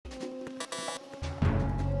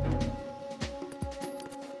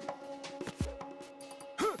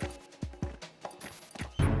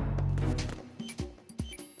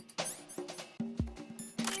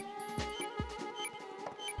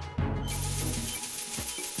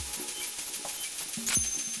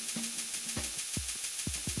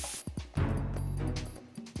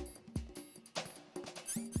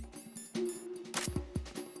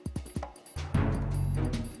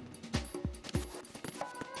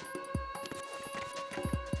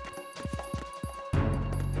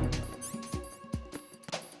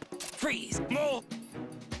Freeze! More!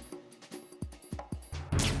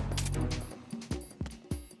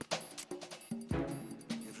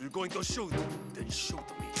 If you're going to shoot, then shoot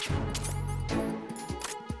me.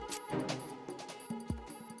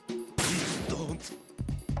 Please don't.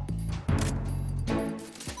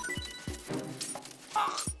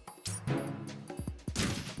 Ah!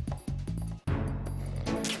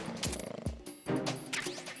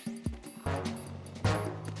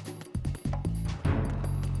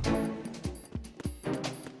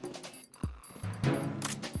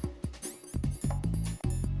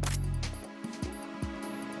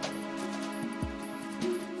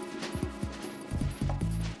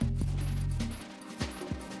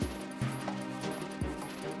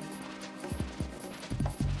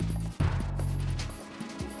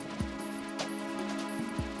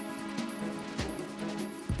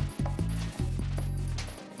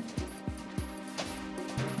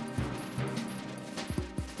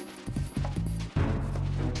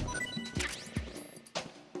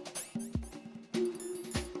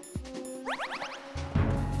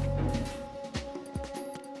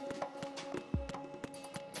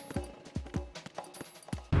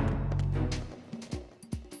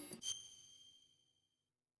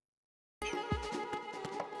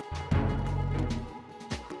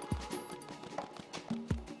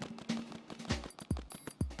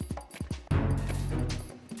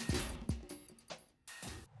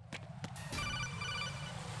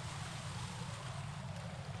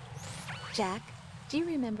 Jack, do you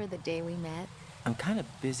remember the day we met? I'm kind of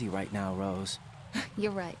busy right now, Rose.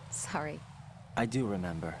 You're right, sorry. I do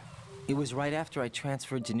remember. It was right after I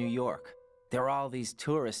transferred to New York. There were all these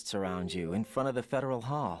tourists around you in front of the Federal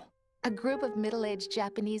Hall. A group of middle-aged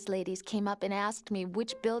Japanese ladies came up and asked me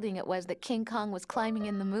which building it was that King Kong was climbing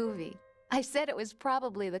in the movie. I said it was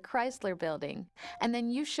probably the Chrysler Building, and then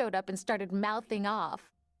you showed up and started mouthing off.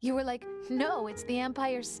 You were like, no, it's the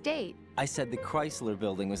Empire State. I said the Chrysler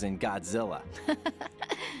Building was in Godzilla.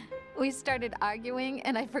 We started arguing,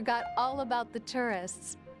 and I forgot all about the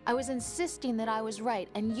tourists. I was insisting that I was right,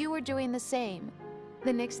 and you were doing the same.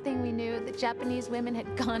 The next thing we knew, the Japanese women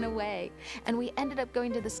had gone away, and we ended up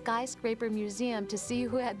going to the Skyscraper Museum to see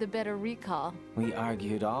who had the better recall. We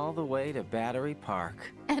argued all the way to Battery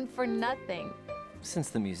Park. And for nothing. Since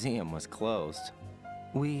the museum was closed,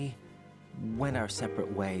 we went our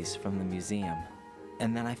separate ways from the museum.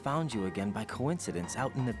 And then I found you again by coincidence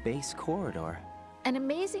out in the base corridor. An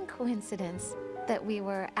amazing coincidence that we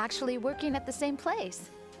were actually working at the same place.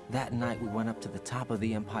 That night we went up to the top of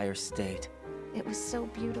the Empire State. It was so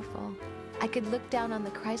beautiful. I could look down on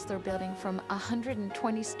the Chrysler Building from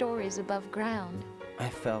 120 stories above ground. I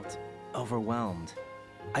felt overwhelmed.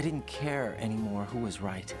 I didn't care anymore who was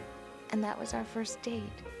right. And that was our first date.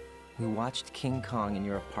 We watched King Kong in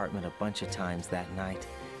your apartment a bunch of times that night.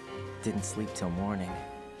 Didn't sleep till morning.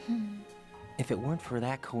 If it weren't for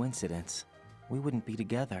that coincidence, we wouldn't be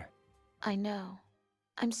together. I know.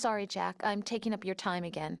 I'm sorry, Jack. I'm taking up your time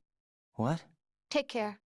again. What? Take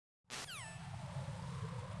care.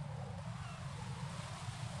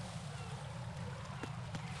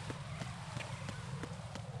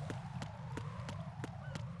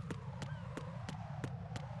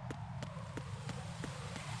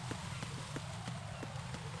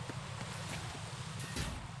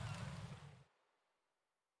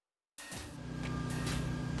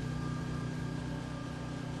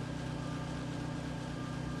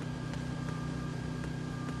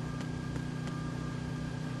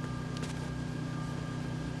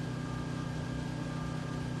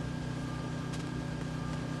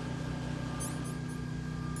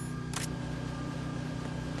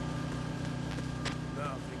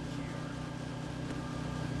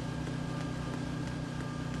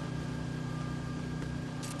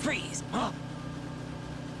 Freeze! Huh?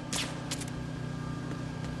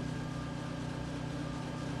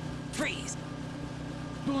 Freeze!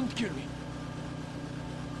 Don't kill me.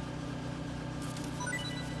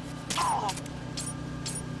 Oh!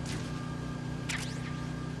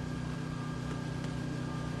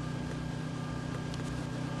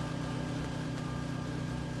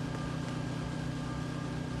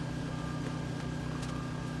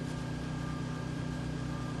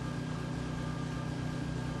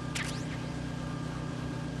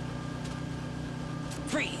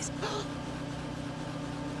 Freeze!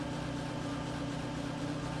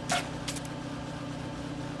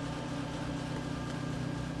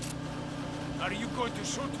 Are you going to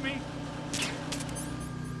shoot me?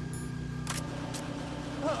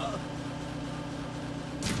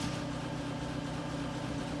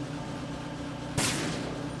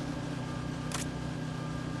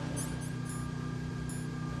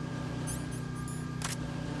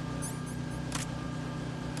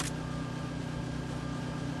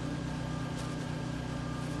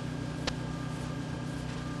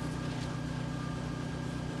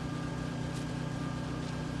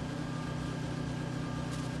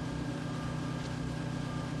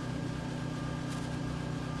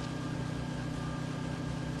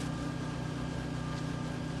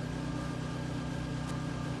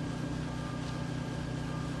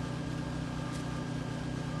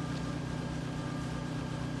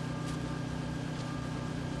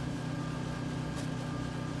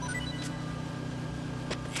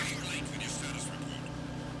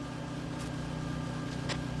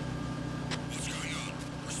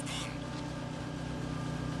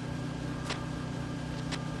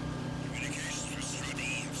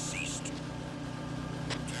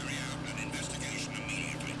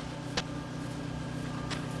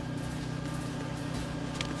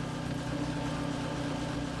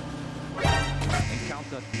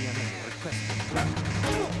 Encounter.dmn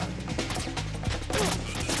requested.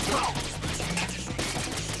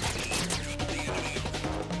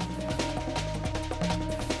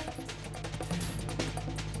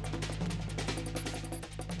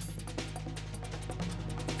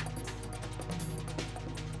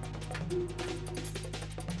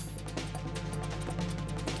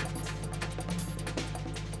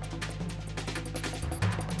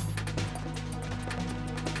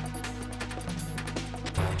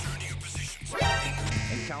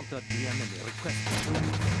 Encounter.dmn requested.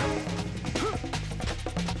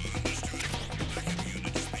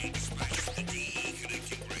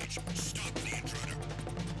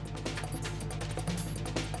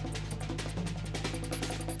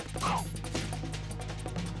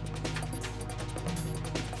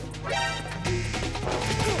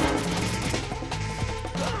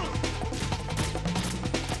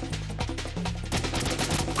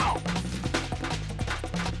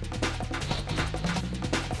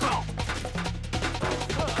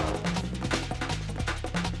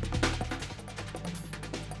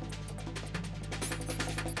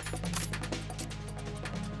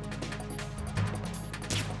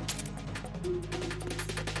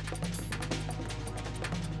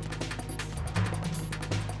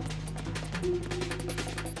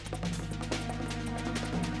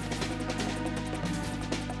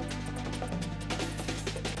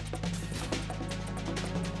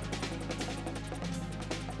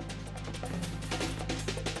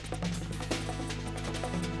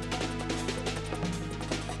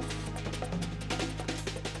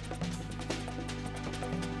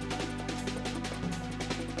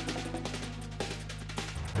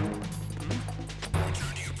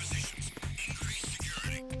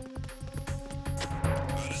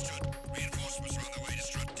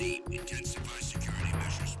 Intensify security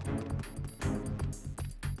measures.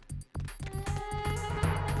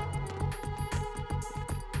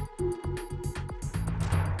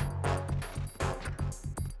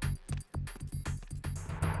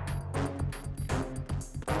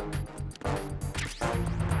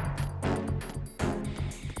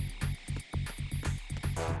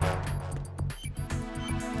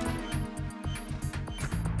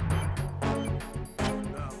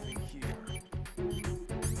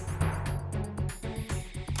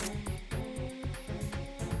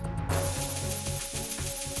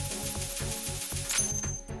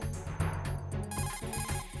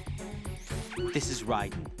 This is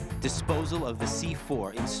Raiden. Disposal of the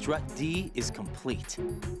C4 in Strut D is complete.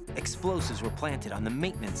 Explosives were planted on the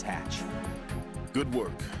maintenance hatch. Good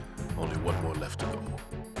work. Only one more left to go.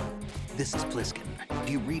 This is Pliskin.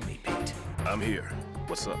 Do you read me, Pete? I'm here.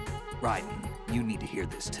 What's up? Raiden, you need to hear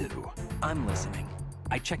this too. I'm listening.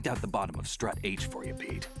 I checked out the bottom of Strut H for you,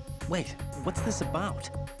 Pete. Wait, what's this about?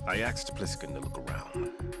 I asked Pliskin to look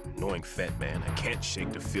around. Knowing Fat Man, I can't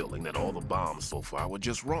shake the feeling that all the bombs so far were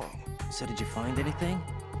just wrong. So did you find anything?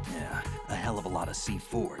 Yeah, a hell of a lot of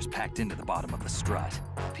C4s packed into the bottom of the strut.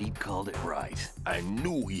 Pete called it right. I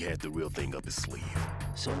knew he had the real thing up his sleeve.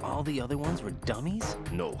 So all the other ones were dummies?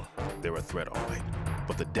 No, they're a threat, all right.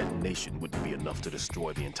 But the detonation wouldn't be enough to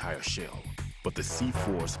destroy the entire shell. But the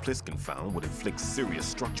C4s Pliskin found would inflict serious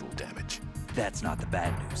structural damage. That's not the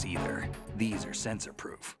bad news either. These are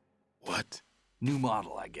sensor-proof. What? New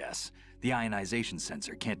model, I guess. The ionization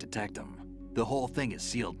sensor can't detect them. The whole thing is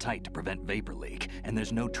sealed tight to prevent vapor leak, and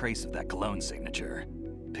there's no trace of that cologne signature.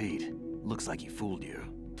 Pete, looks like he fooled you.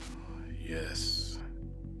 Yes.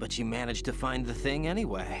 But you managed to find the thing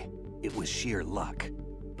anyway. It was sheer luck.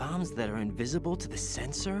 Bombs that are invisible to the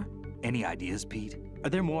sensor? Any ideas, Pete? Are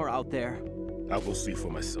there more out there? I'll go see for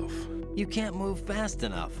myself. You can't move fast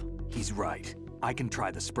enough. He's right. I can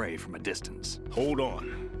try the spray from a distance. Hold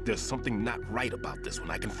on. There's something not right about this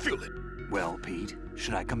one. I can feel it. Well, Pete,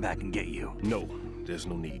 should I come back and get you? No, there's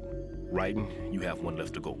no need. Raiden, you have one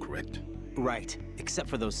left to go, correct? Right, except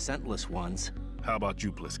for those scentless ones. How about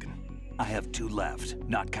you, Pliskin? I have 2 left,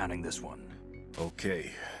 not counting this one. Okay.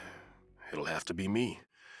 It'll have to be me.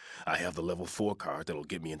 I have the level 4 card that'll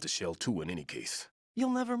get me into Shell 2 in any case.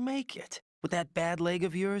 You'll never make it. With that bad leg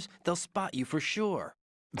of yours, they'll spot you for sure.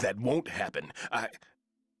 That won't happen. I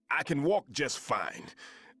can walk just fine.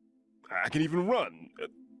 I can even run.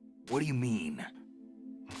 What do you mean?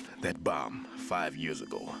 That bomb 5 years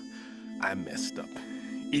ago, I messed up.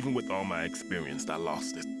 Even with all my experience, I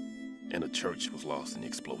lost it. And the church was lost in the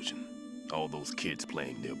explosion. All those kids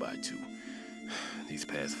playing nearby, too. These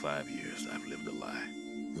past 5 years, I've lived a lie.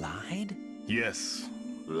 Lied? Yes,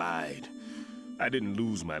 lied. I didn't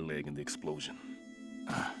lose my leg in the explosion.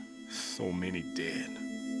 So many dead.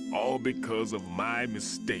 All because of my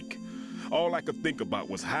mistake. All I could think about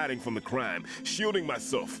was hiding from the crime, shielding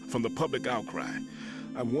myself from the public outcry.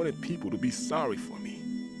 I wanted people to be sorry for me,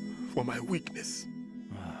 for my weakness.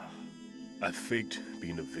 I faked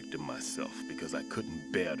being a victim myself because I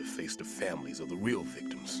couldn't bear to face the families of the real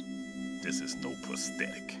victims. This is no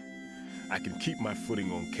prosthetic. I can keep my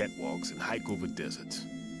footing on catwalks and hike over deserts.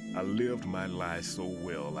 I lived my life so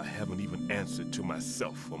well, I haven't even answered to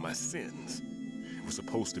myself for my sins. It was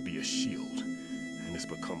supposed to be a shield, and it's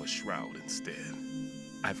become a shroud instead.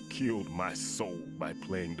 I've killed my soul by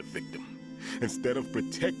playing the victim. Instead of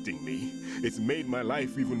protecting me, it's made my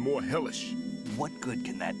life even more hellish. What good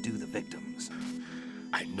can that do the victims?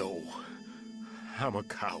 I know. I'm a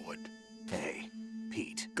coward. Hey,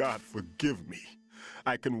 Pete. God forgive me.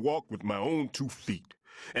 I can walk with my own 2 feet,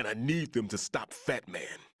 and I need them to stop Fat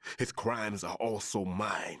Man. His crimes are also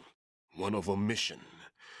mine. One of omission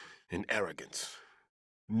and arrogance.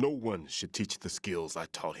 No one should teach the skills I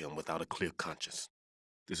taught him without a clear conscience.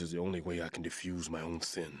 This is the only way I can diffuse my own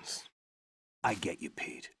sins. I get you,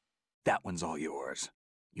 Pete. That one's all yours.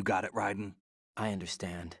 You got it, Raiden? I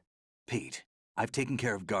understand. Pete, I've taken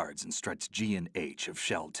care of guards in struts G and H of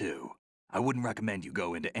Shell 2. I wouldn't recommend you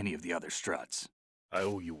go into any of the other struts. I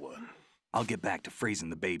owe you one. I'll get back to freezing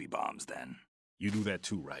the baby bombs then. You do that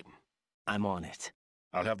too, Raiden. I'm on it.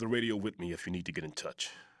 I'll have the radio with me if you need to get in touch.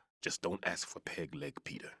 Just don't ask for Peg Leg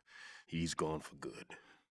Peter. He's gone for good.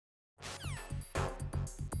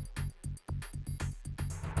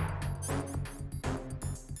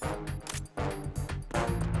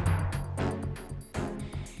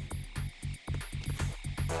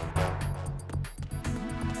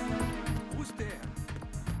 Who's there?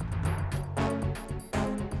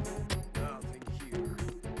 Nothing here.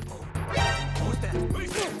 Who's that?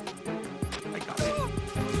 I got it.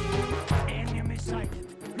 Enemy sighted.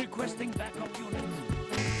 Requesting backup unit.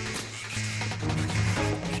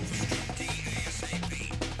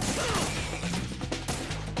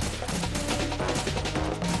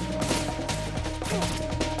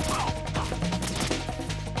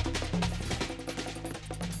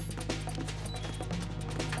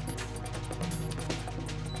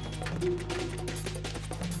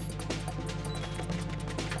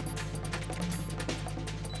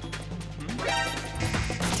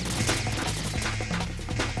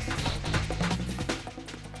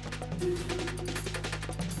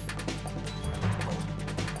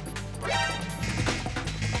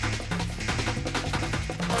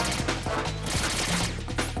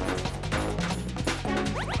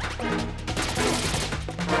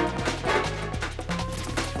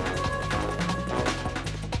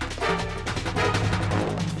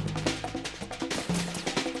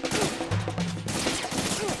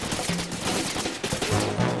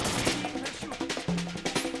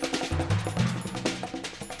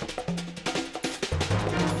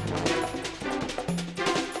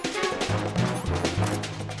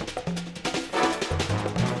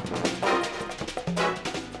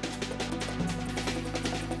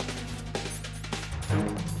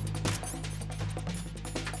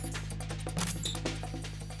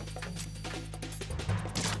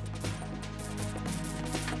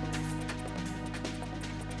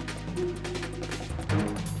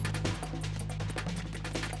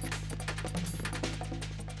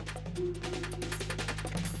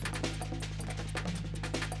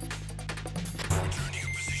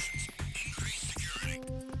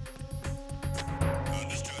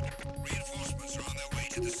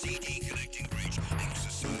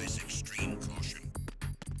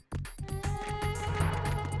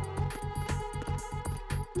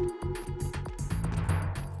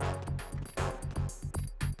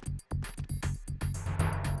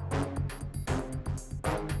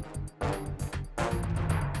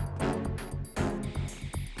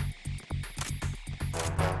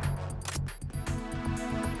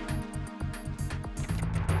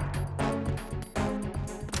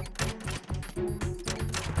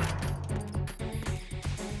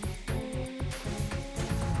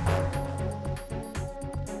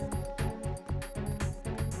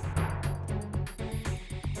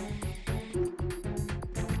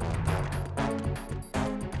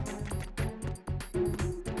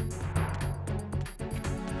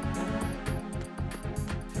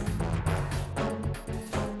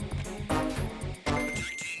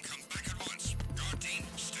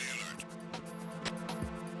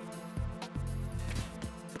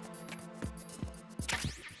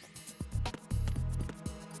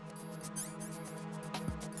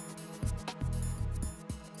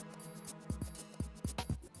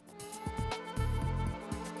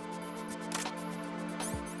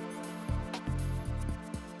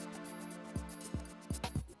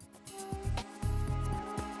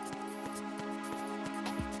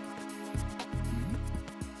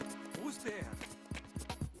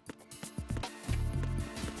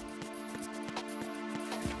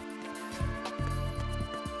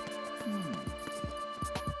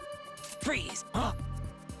 Freeze! Huh?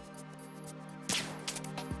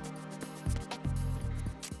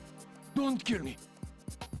 Don't kill me.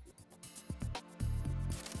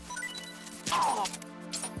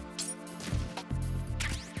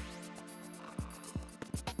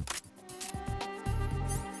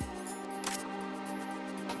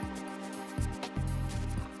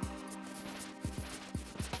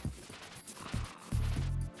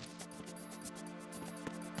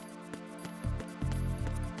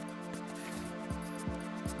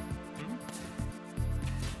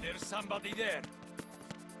 There's somebody there.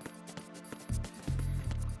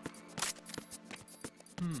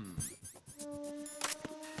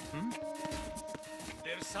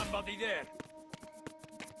 There's somebody there.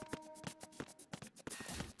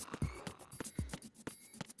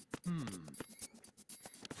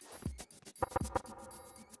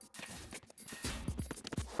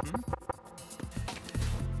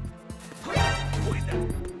 Who is that?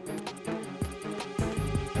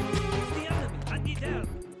 It's the enemy. I need help.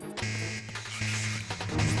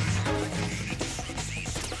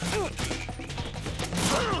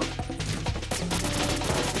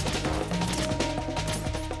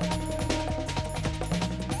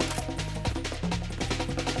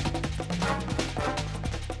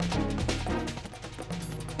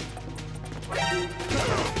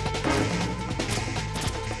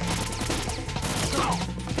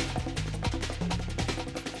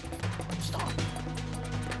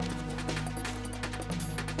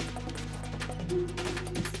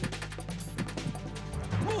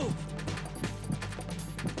 Move!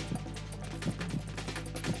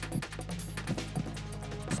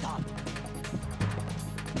 Stop!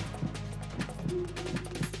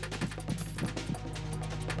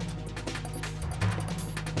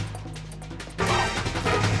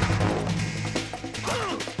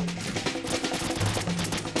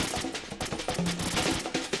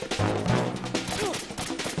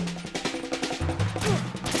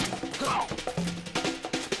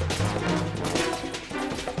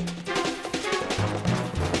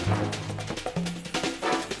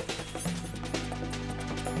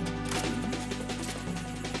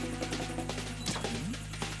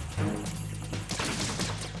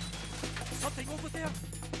 Something over there?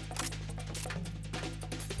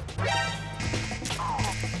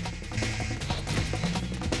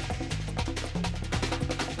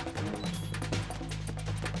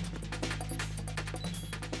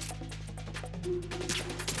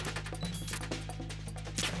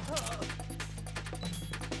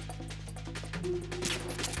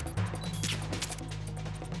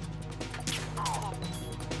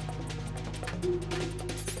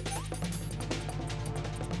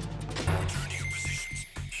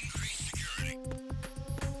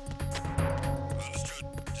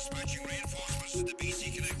 Dispatching reinforcements to the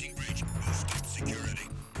BC connecting bridge. Boost up security.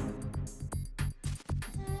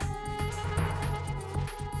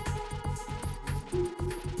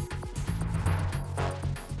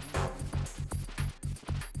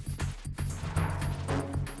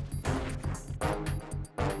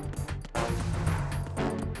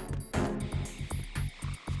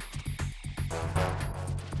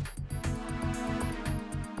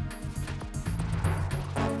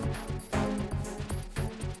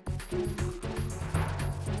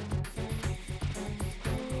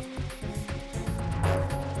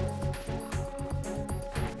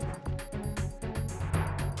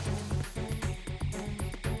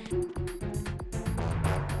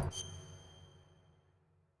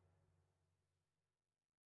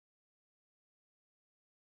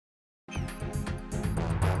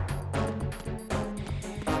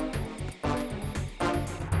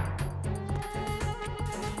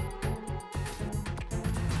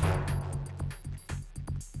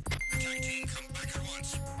 Tag team, come back at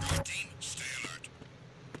once. Guard team, stay alert.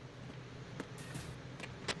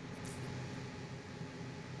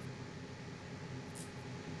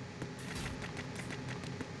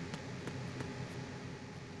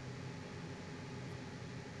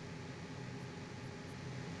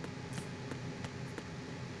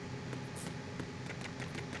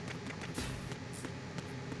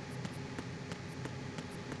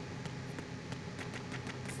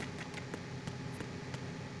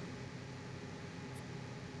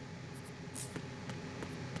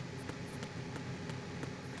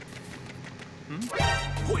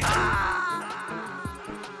 Who is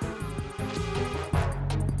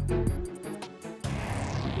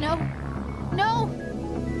No.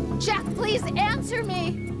 No! Jack, please answer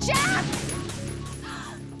me! Jack!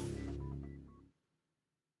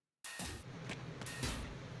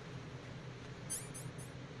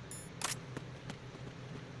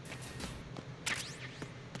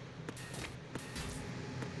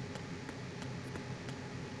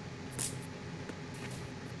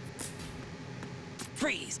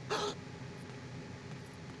 Freeze!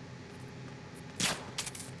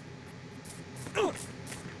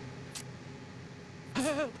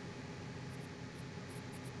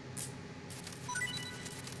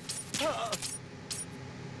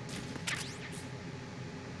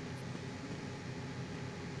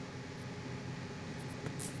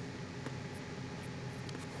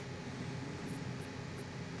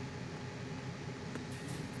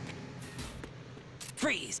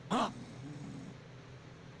 Freeze!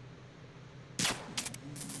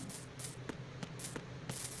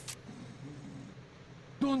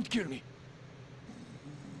 Don't kill me.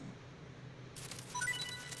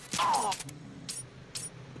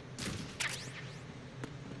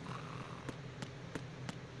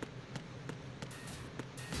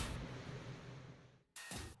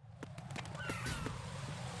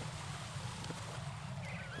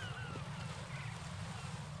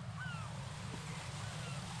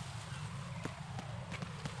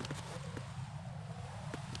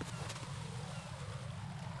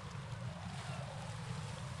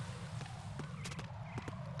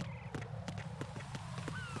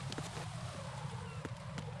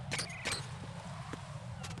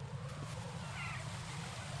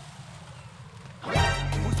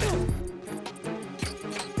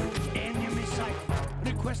 Enemy sight.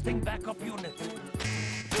 Requesting backup unit.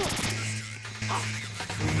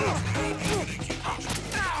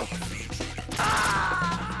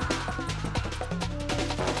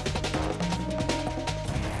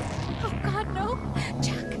 Oh God, no!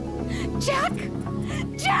 Jack! Jack!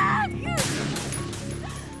 Jack!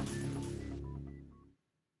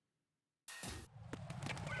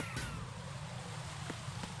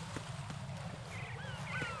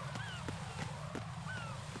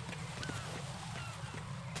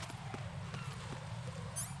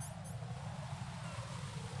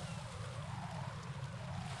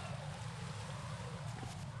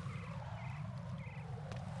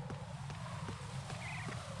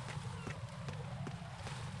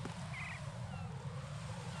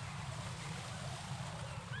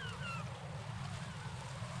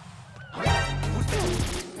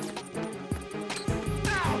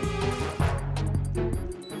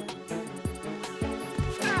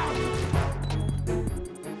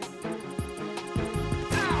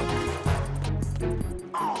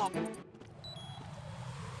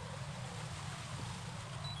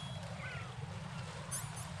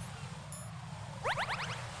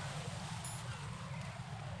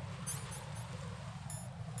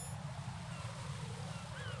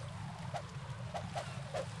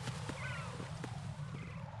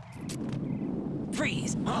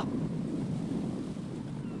 Freeze!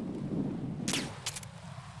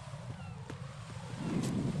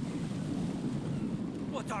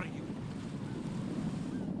 What are you?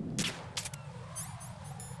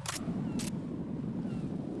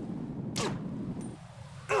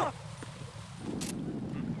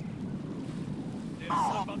 There's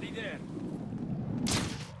somebody there.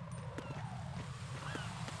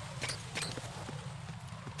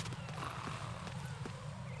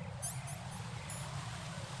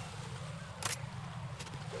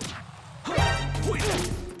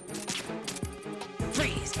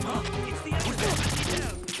 Freeze! It's the enemy.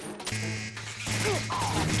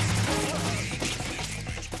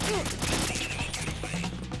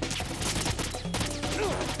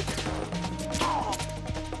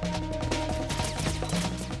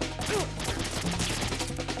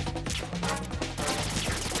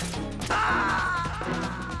 Down.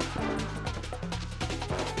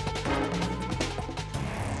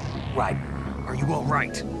 Raiden, are you all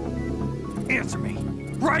right? Answer me.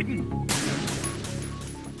 Raiden!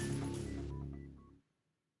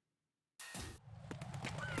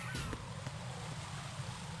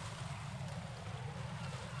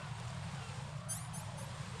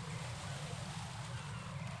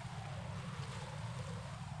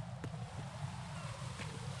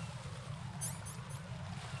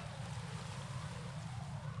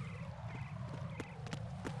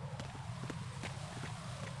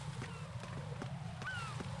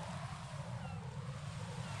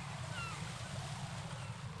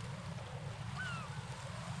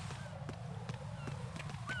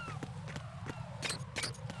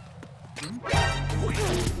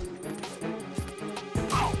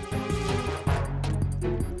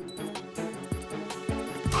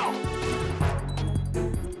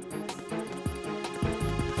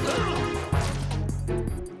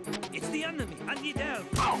 It's the enemy. I need help.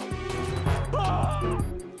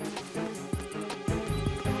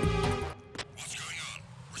 What's going on?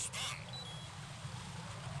 Respond.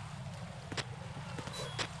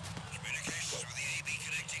 Communications with the AB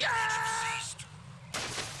connecting bridge have ceased.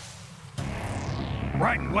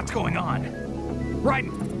 Raiden, what's going on?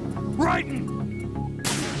 Raiden! Raiden!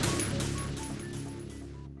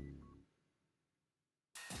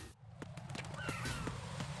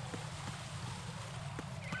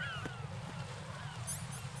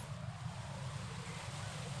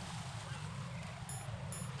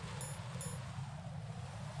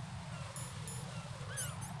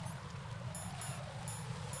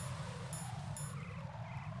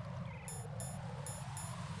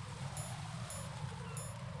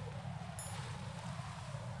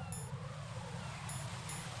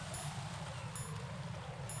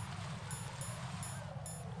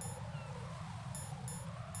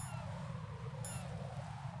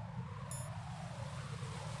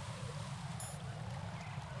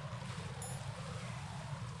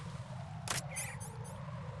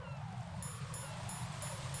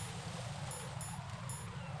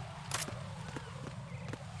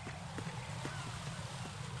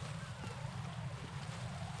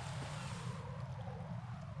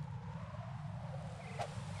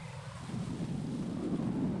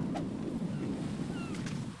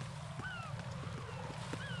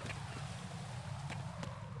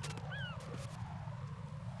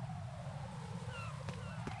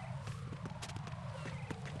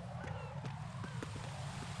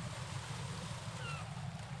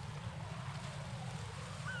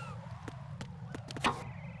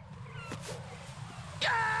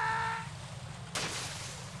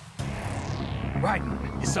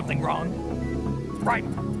 Raiden, is something wrong?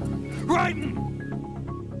 Raiden! Raiden!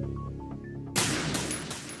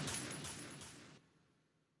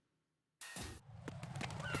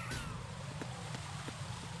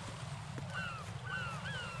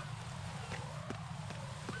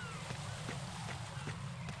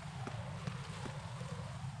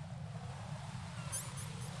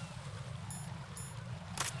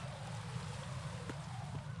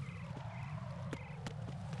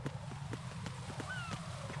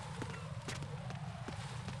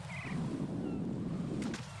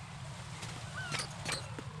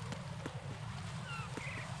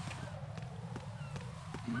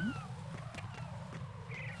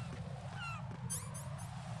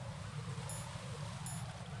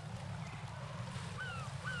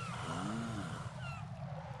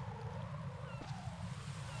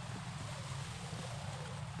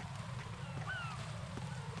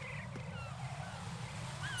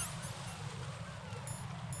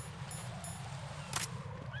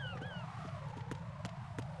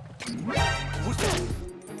 Who's that?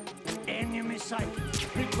 Enemy sight.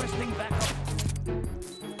 Requesting backup.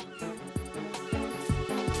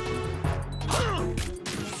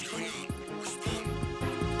 What's going on? Respond.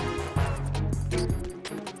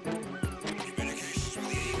 Communications with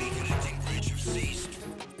the AV connecting bridge have ceased.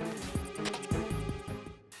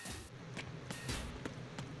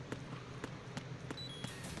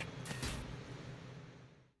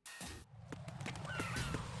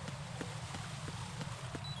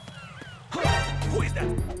 Who is that?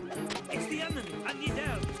 It's the enemy. I need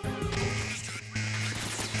help.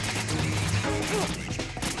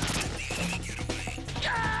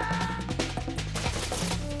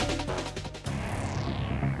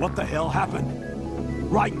 What the hell happened?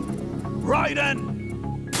 Raiden! Raiden!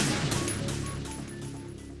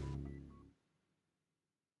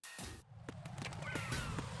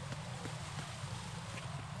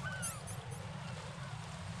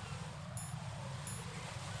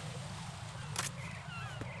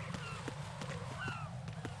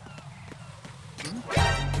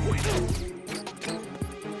 Who is that?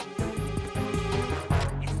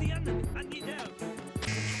 It's the enemy. I need help.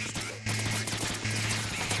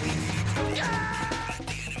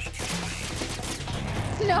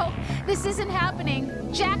 No, this isn't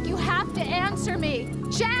happening. Jack, you have to answer me.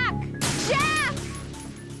 Jack! Jack!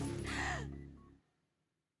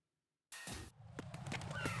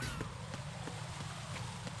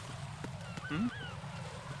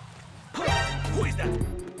 Who is that?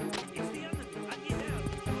 It's the enemy. I need help.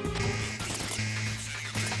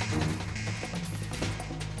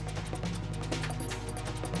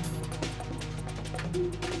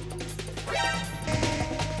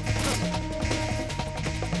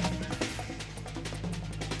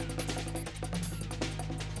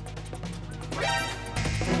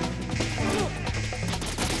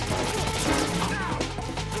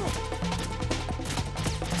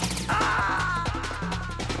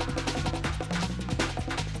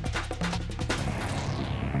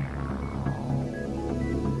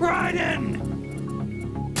 Raiden!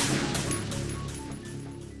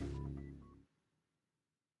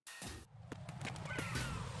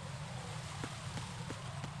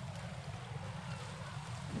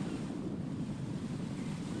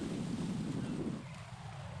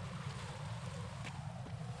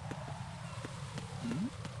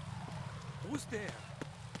 Who's there?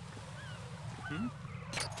 Hmm?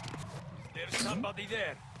 Is there somebody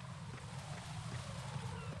there?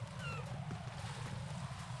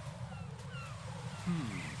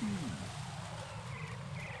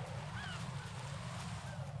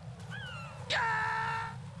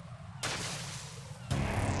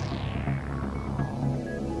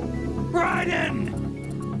 Raiden!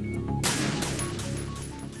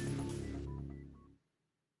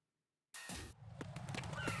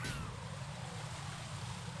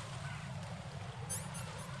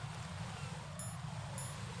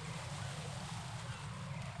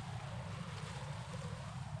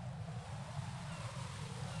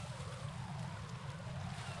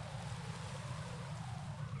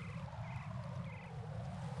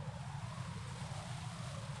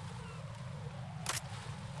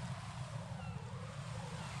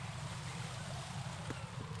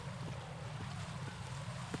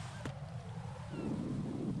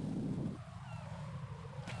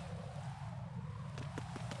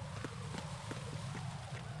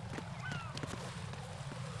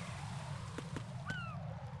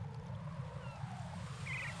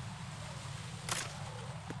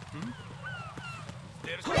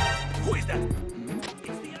 Who is that?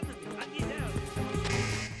 It's the enemy. I need help.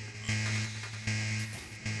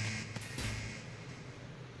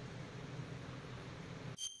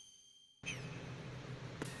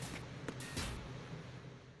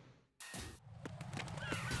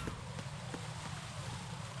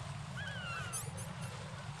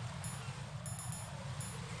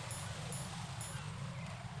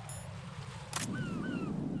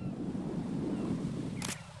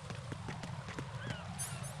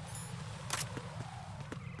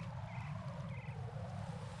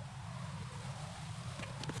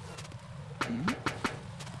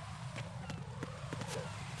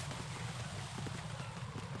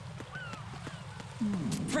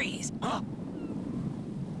 Freeze! Huh?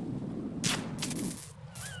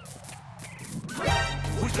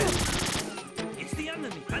 Who's that? It's the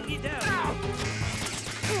enemy. I need help.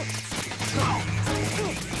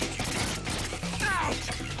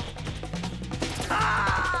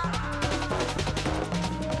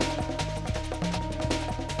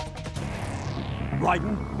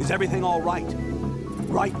 Raiden, is everything all right?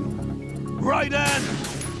 Raiden!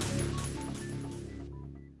 Raiden!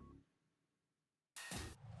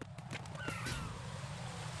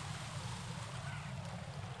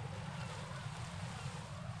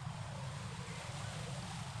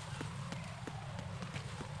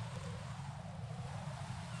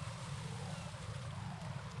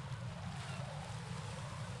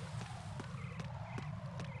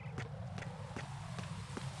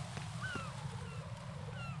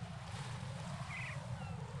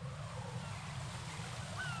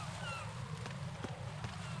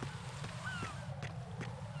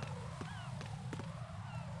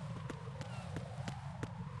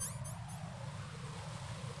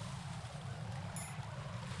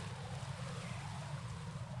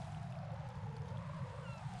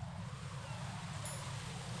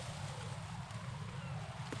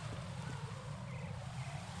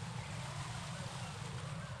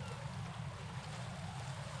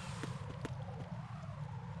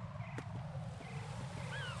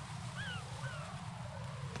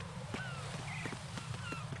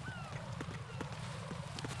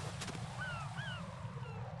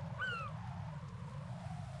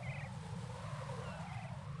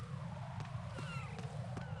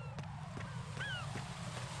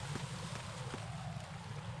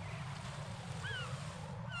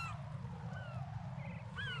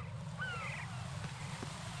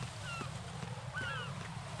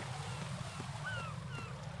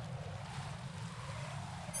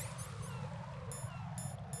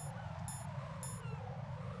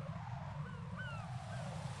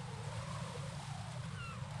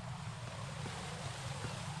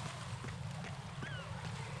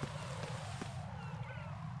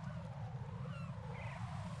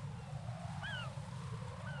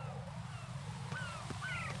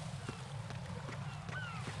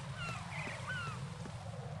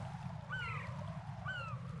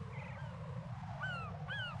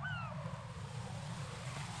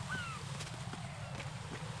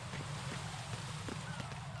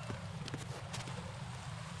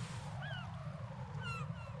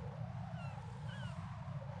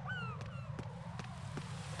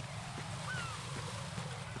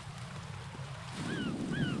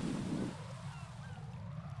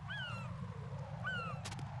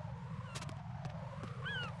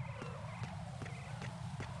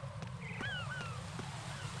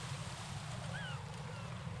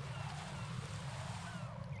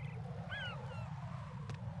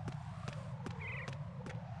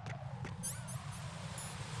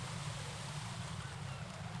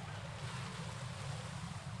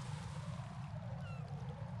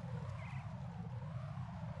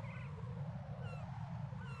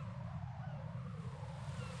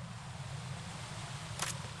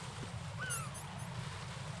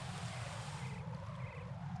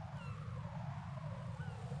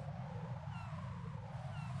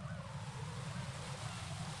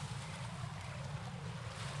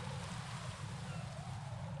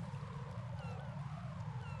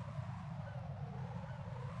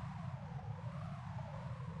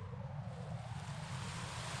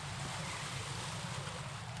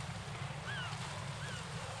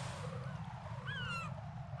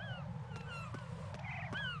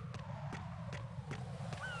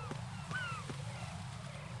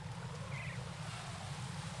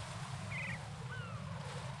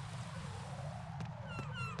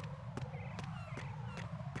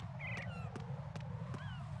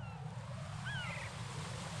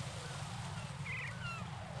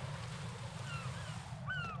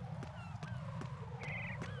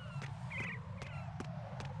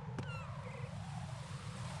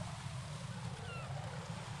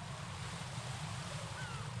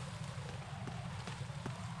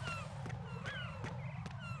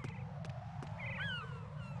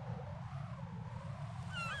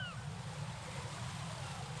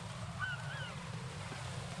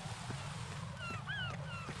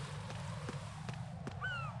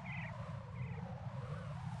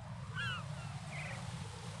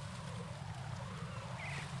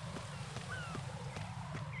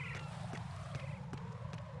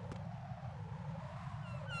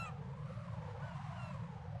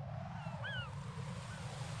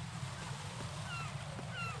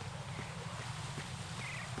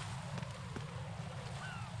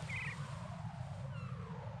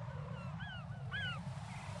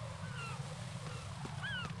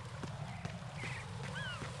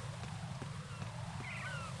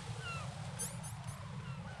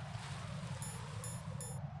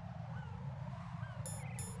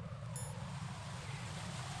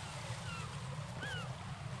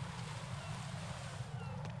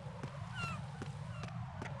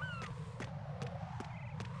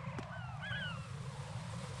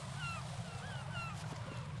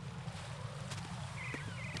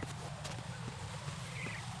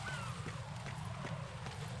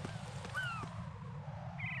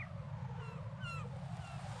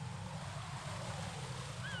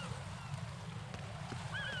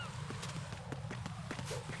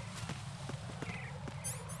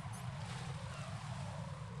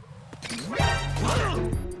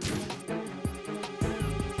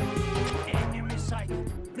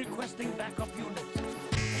 Requesting backup unit.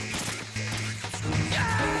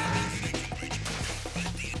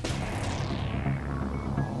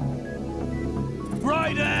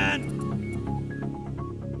 Raiden!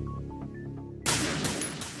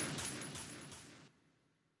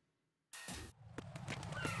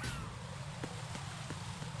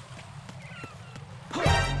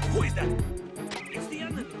 Who is that? It's the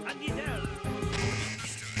enemy. I need help.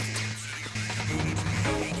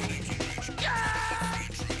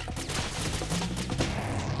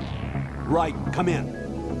 Raiden, come in.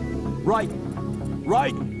 Raiden!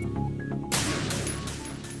 Raiden!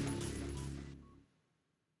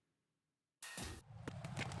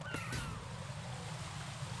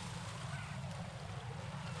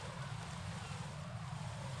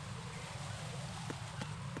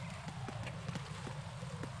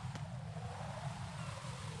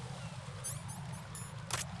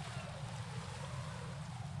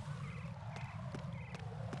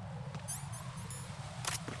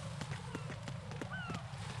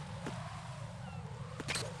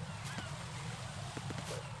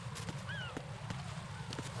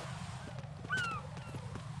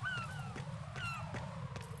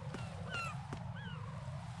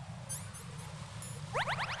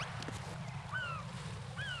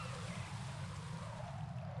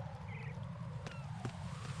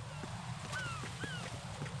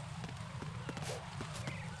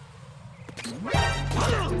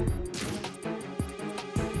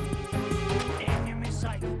 Enemy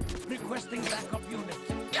sight. Requesting backup unit.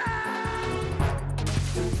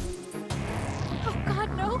 Oh God,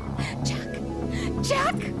 no! Jack!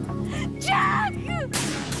 Jack! Jack!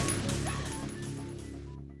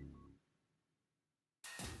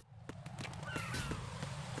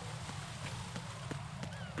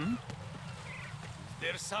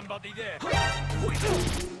 There's somebody there. Who is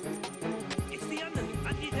it? It's the enemy.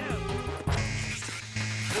 I need help.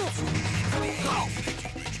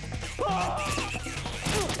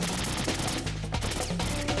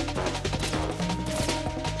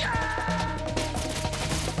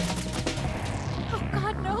 Oh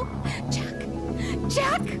God, no! Jack!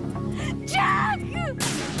 Jack! Jack!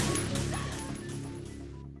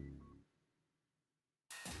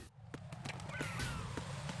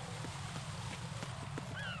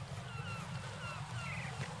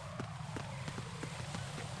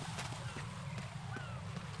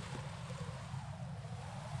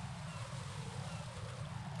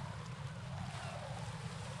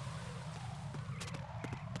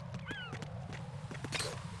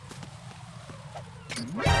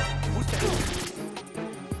 Who's that?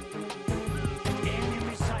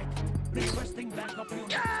 Enemy sight. Requesting backup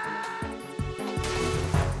unit.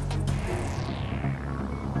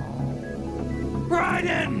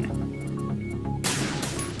 Raiden!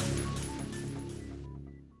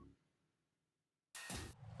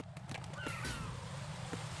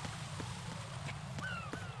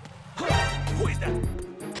 Who is that?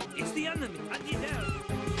 It's the enemy. I need help.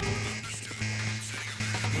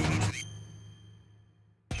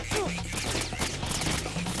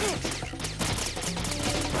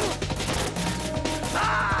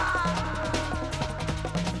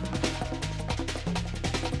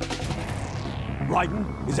 Raiden,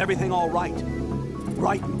 is everything all right?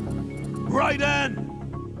 Raiden! Raiden!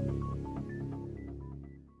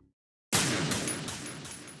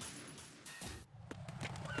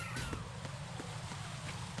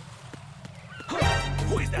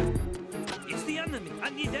 Who is that? It's the enemy. I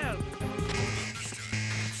need help.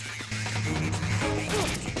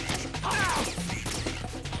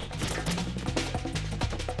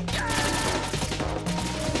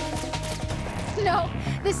 No,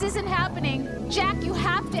 this isn't happening. Jack, you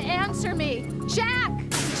have to answer me. Jack!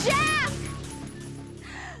 Jack!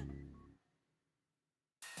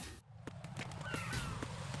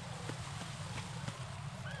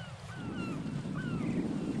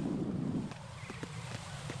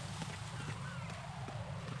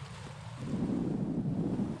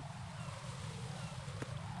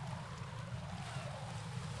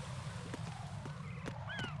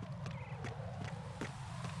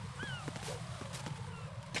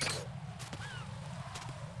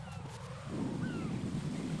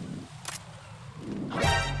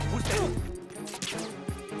 Who's that?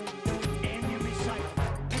 Enemy sight.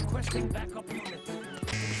 Requesting backup unit.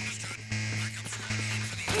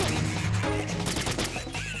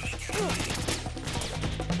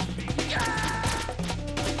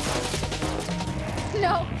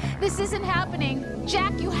 No, this isn't happening.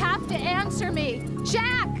 Jack, you have to answer me.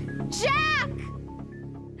 Jack! Jack!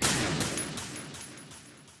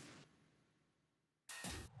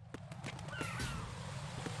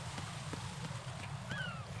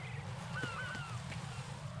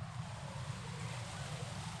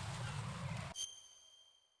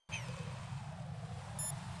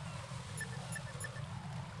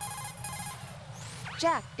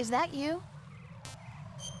 Jack, is that you?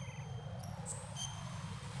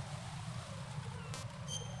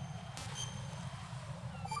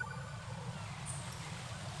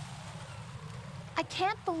 I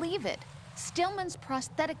can't believe it. Stillman's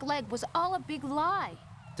prosthetic leg was all a big lie.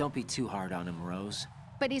 Don't be too hard on him, Rose.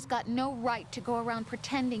 But he's got no right to go around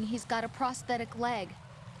pretending he's got a prosthetic leg.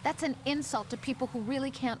 That's an insult to people who really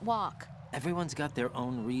can't walk. Everyone's got their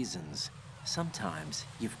own reasons. Sometimes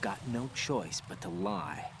you've got no choice but to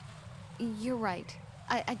lie. You're right.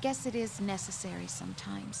 I guess it is necessary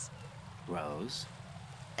sometimes. Rose?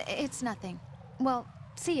 It's nothing. Well,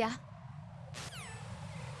 see ya.